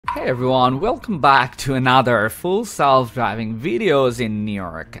Hey everyone, welcome back to another full self-driving videos in New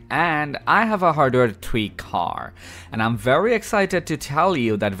York, and I have a HW3 car and I'm very excited to tell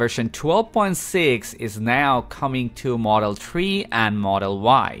you that version 12.6 is now coming to Model 3 and Model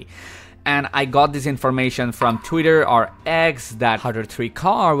Y. And I got this information from Twitter or X that HW3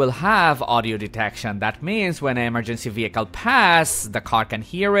 car will have audio detection. That means when an emergency vehicle passes, the car can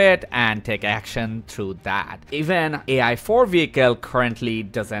hear it and take action through that. Even AI4 vehicle currently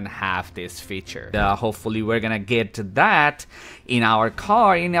doesn't have this feature. Hopefully we're gonna get to that in our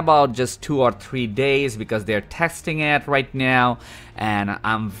car in about just 2 or 3 days because they're testing it right now. And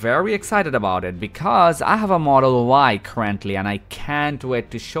I'm very excited about it because I have a Model Y currently and I can't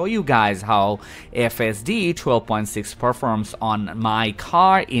wait to show you guys how FSD 12.6 performs on my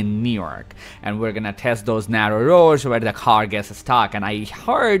car in New York. And we're gonna test those narrow roads where the car gets stuck. And I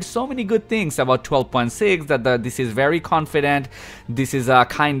heard so many good things about 12.6 that this is very confident. This is a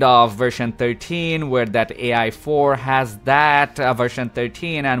kind of version 13 where that AI4 has that version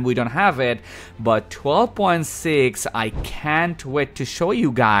 13 and we don't have it. But 12.6, I can't wait to show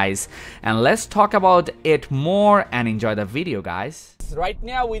you guys, and let's talk about it more and enjoy the video, guys. Right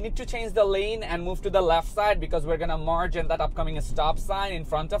now we need to change the lane and move to the left side because we're gonna merge in that upcoming stop sign in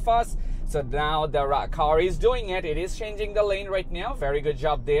front of us. So now the car is doing it. It is changing the lane right now. Very good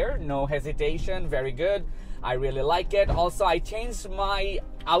job there. No hesitation. Very good. I really like it. Also, I changed my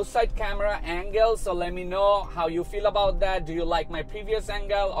outside camera angle, so let me know how you feel about that. Do you like my previous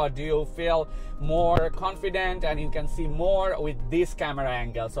angle or do you feel more confident and you can see more with this camera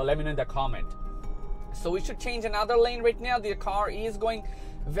angle? So let me know in the comment. So we should change another lane right now. The car is going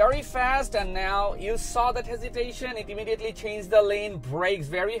very fast and now you saw that hesitation. It immediately changed the lane, brakes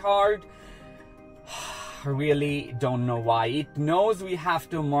very hard. Really don't know why. It knows we have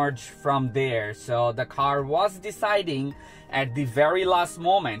to merge from there. So the car was deciding at the very last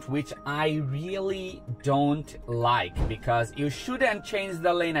moment, which I really don't like, because you shouldn't change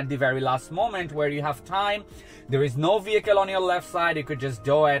the lane at the very last moment where you have time. There is no vehicle on your left side. You could just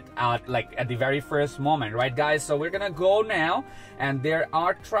do it like at the very first moment, right guys? So we're gonna go now and there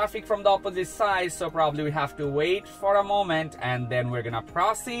are traffic from the opposite side, so probably we have to wait for a moment and then we're gonna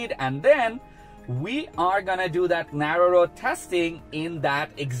proceed, and then we are gonna do that narrow road testing in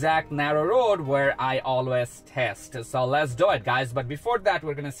that exact narrow road where I always test. So let's do it, guys. But before that,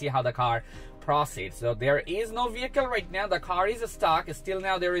 we're gonna see how the car proceeds. So there is no vehicle right now. The car is stuck. Still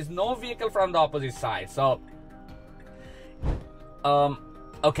now there is no vehicle from the opposite side. So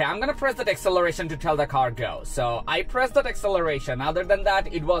okay, I'm gonna press that acceleration to tell the car go. So I pressed that acceleration. Other than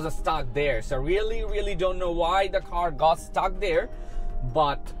that, it was stuck there. So really don't know why the car got stuck there,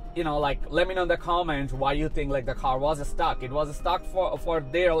 but you know, like, let me know in the comments why you think like the car was stuck. It was stuck for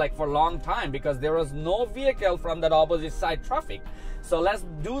there like for a long time because there was no vehicle from that opposite side traffic. So let's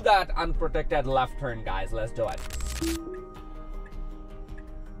do that unprotected left turn, guys. Let's do it.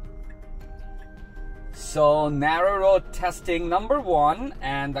 So narrow road testing number 1,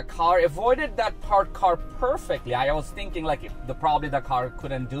 and the car avoided that parked car perfectly. I was thinking like probably the car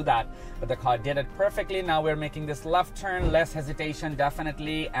couldn't do that, but the car did it perfectly. Now we're making this left turn, less hesitation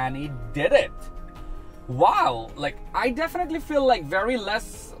definitely, and it did it. Wow, like I definitely feel like very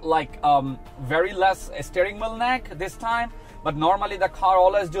less steering wheel neck this time. But normally the car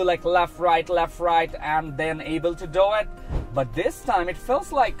always do like left right and then able to do it. But this time it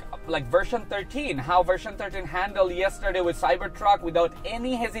feels like version 13, how version 13 handled yesterday with Cybertruck without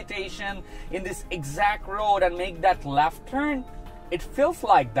any hesitation in this exact road and make that left turn. It feels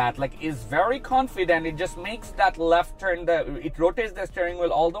like that, like is very confident. It just makes that left turn, it rotates the steering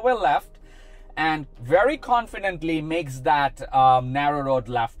wheel all the way left and very confidently makes that narrow road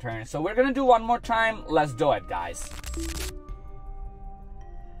left turn. So we're gonna do one more time. Let's do it, guys.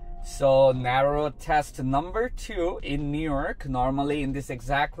 So narrow road test number 2 in New York. Normally in this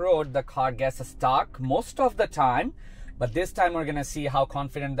exact road the car gets stuck most of the time, but this time we're gonna see how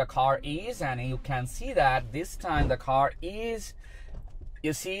confident the car is, and you can see that this time the car is,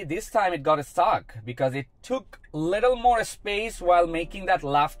 you see, this time it got stuck because it took little more space while making that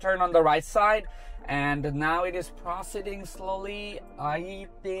left turn on the right side, and now it is proceeding slowly. I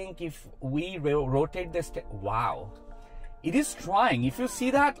think if we rotate this, wow, it is trying. If you see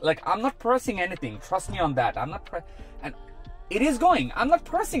that, like I'm not pressing anything, trust me on that. I'm not and it is going. I'm not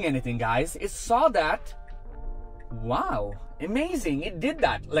pressing anything, guys. It saw that. Wow, amazing. It did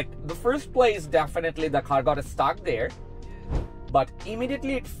that. Like the first place, definitely the car got stuck there, but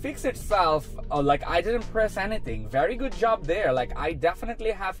immediately it fixed itself. Like I didn't press anything. Very good job there. Like I definitely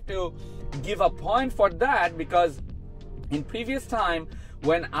have to give a point for that, because in previous time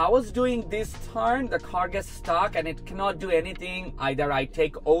when I was doing this turn, the car gets stuck and it cannot do anything. Either I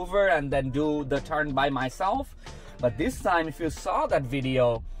take over and then do the turn by myself. But this time, if you saw that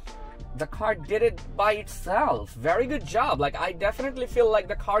video, the car did it by itself. Very good job. Like, I definitely feel like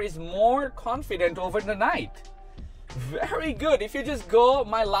the car is more confident over the night. Very good. If you just go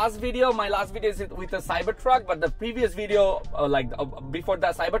my last video is with a Cybertruck, but the previous video, before the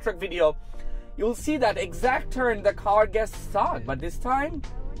Cybertruck video, you'll see that exact turn the car gets stuck. But this time,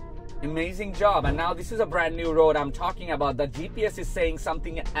 amazing job. And now this is a brand new road I'm talking about. The GPS is saying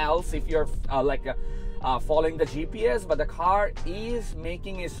something else if you're following the GPS, but the car is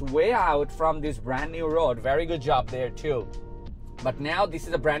making its way out from this brand new road. Very good job there too. But now this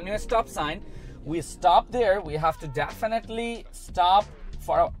is a brand new stop sign. We stop there. We have to definitely stop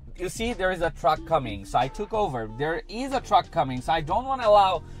for, you see there is a truck coming, so I took over. There is a truck coming, so I don't want to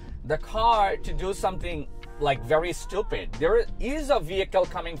allow the car to do something like very stupid. There is a vehicle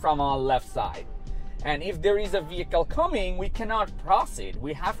coming from our left side, and if there is a vehicle coming, we cannot proceed.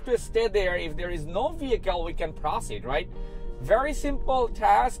 We have to stay there. If there is no vehicle, we can proceed, right? Very simple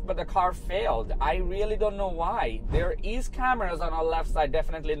task, but the car failed. I really don't know why. There is cameras on our left side,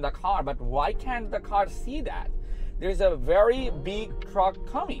 definitely in the car, but why can't the car see that? There's a very big truck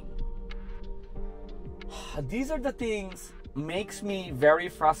coming. These are the things makes me very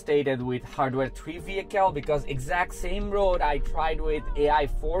frustrated with hardware 3 vehicle, because exact same road I tried with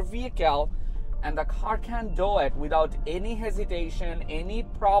AI4 vehicle, and the car can't do it without any hesitation, any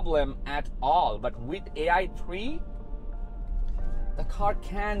problem at all. But with AI3, the car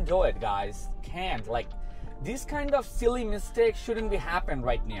can do it, guys. Can't. Like, this kind of silly mistake shouldn't be happen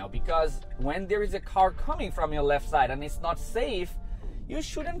right now, because when there is a car coming from your left side and it's not safe, you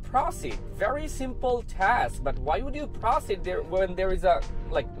shouldn't proceed. Very simple task, but why would you proceed there when there is a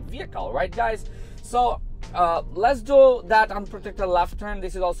vehicle, right, guys? So let's do that unprotected left turn.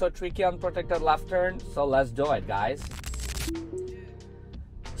 This is also a tricky unprotected left turn, so let's do it, guys.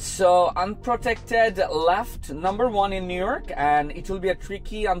 So unprotected left, number 1 in New York, and it will be a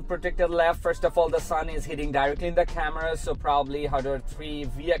tricky unprotected left. First of all, the sun is hitting directly in the camera, so probably hardware 3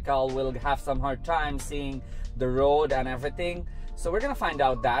 vehicle will have some hard time seeing the road and everything. So we're gonna find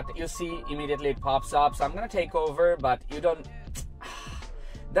out that. You see immediately it pops up, so I'm gonna take over, but you don't.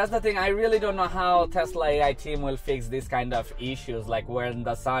 That's the thing, I really don't know how Tesla AI team will fix this kind of issues, like when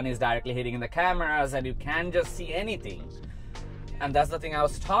the sun is directly hitting in the cameras and you can't just see anything. And that's the thing I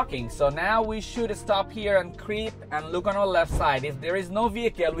was talking. So now we should stop here and creep and look on our left side. If there is no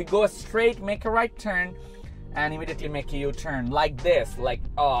vehicle, we go straight, make a right turn, and immediately make a U-turn like this. Like,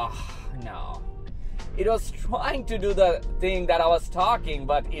 oh no. It was trying to do the thing that I was talking,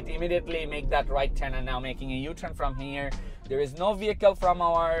 but it immediately make that right turn, and now making a U-turn from here. There is no vehicle from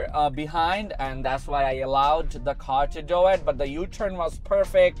our behind, and that's why I allowed the car to do it. But the U-turn was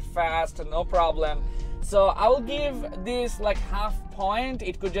perfect, fast, no problem. So I will give this like half point.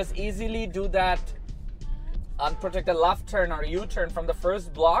 It could just easily do that unprotected left turn or U-turn from the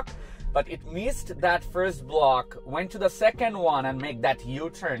first block, but it missed that first block, went to the second one and make that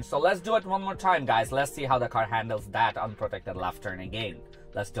U-turn. So let's do it one more time, guys. Let's see how the car handles that unprotected left turn again.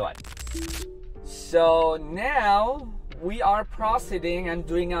 Let's do it. So now we are proceeding and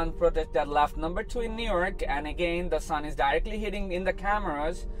doing unprotected left number 2 in New York, and again the sun is directly hitting in the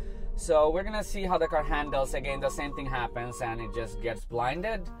cameras. So we're gonna see how the car handles. Again, the same thing happens and it just gets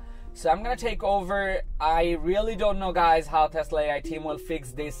blinded. So I'm gonna take over. I really don't know, guys, how Tesla AI team will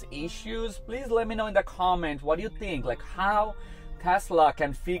fix these issues. Please let me know in the comment what do you think, like how Tesla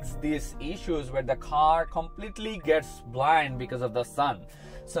can fix these issues where the car completely gets blind because of the sun.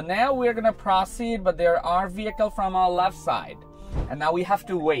 So now we're gonna proceed, but there are vehicles from our left side. And now we have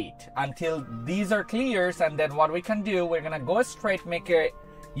to wait until these are clears, and then what we can do, we're gonna go straight, make a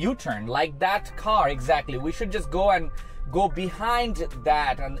U-turn like that car exactly. We should just go and go behind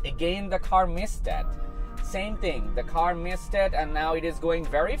that, and again the car missed it. Same thing, the car missed it, and now it is going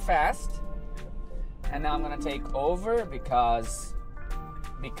very fast. And now I'm gonna take over because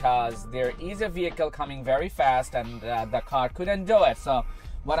there is a vehicle coming very fast, and the car couldn't do it. So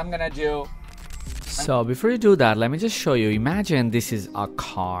what I'm gonna do, so before you do that, let me just show you. Imagine this is a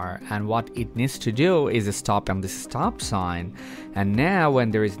car, and what it needs to do is stop on this stop sign. And now when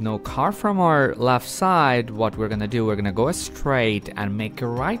there is no car from our left side, what we're gonna do, we're gonna go straight and make a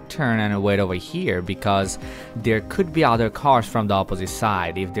right turn and wait over here, because there could be other cars from the opposite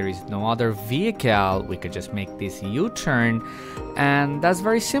side. If there is no other vehicle, we could just make this U-turn, and that's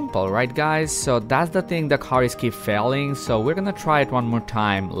very simple, right, guys? So that's the thing, the car is keep failing. So we're gonna try it one more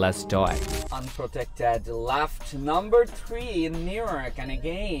time. Let's do it. Unprotected left number 3 in New York, and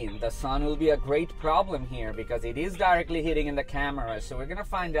again the sun will be a great problem here because it is directly hitting in the camera. So we're gonna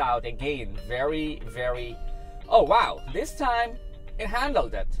find out again. Very oh wow, this time it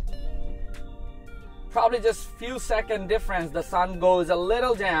handled it. Probably just few second difference, the sun goes a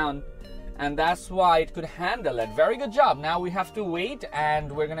little down, and that's why it could handle it. Very good job. Now we have to wait and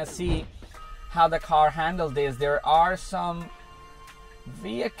we're gonna see how the car handled this. There are some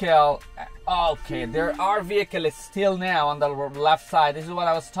vehicle, okay, there are vehicles still now on the left side. This is what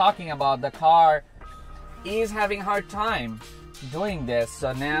I was talking about. The car is having a hard time doing this,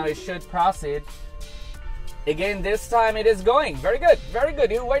 so now it should proceed again. This time it is going very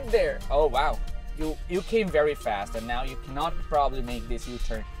good. You went there. Oh wow, you came very fast, and now you cannot probably make this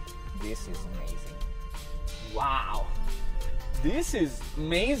U-turn. This is amazing. Wow, this is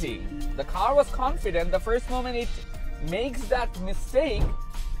amazing. The car was confident. The first moment it makes that mistake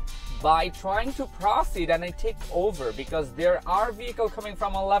by trying to proceed, and I take over because there are vehicles coming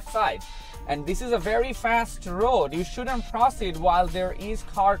from a left side, and this is a very fast road. You shouldn't proceed while there is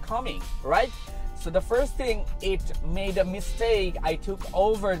car coming, right? So the first thing, it made a mistake. I took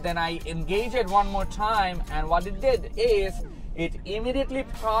over, then I engaged it one more time, and what it did is it immediately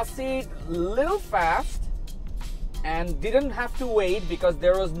proceeded a little fast and didn't have to wait because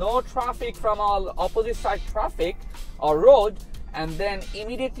there was no traffic from all opposite side traffic or road, and then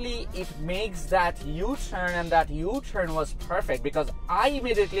immediately it makes that U-turn, and that U-turn was perfect because I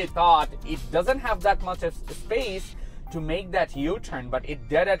immediately thought it doesn't have that much of space to make that U-turn, but it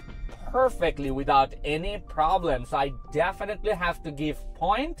did it perfectly without any problem. So I definitely have to give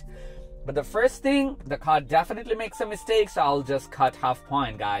point. But the first thing, the car definitely makes a mistake, so I'll just cut half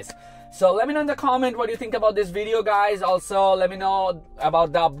point, guys. So let me know in the comment what you think about this video, guys. Also, let me know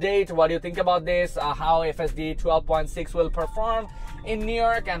about the update. What do you think about this? How FSD 12.6 will perform in New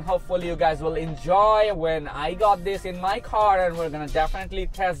York, and hopefully you guys will enjoy when I got this in my car, and we're gonna definitely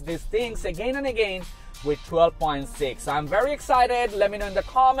test these things again and again with 12.6. So I'm very excited. Let me know in the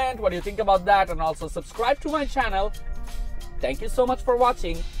comment what do you think about that, and also subscribe to my channel. Thank you so much for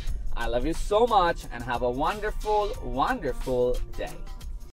watching. I love you so much, and have a wonderful day.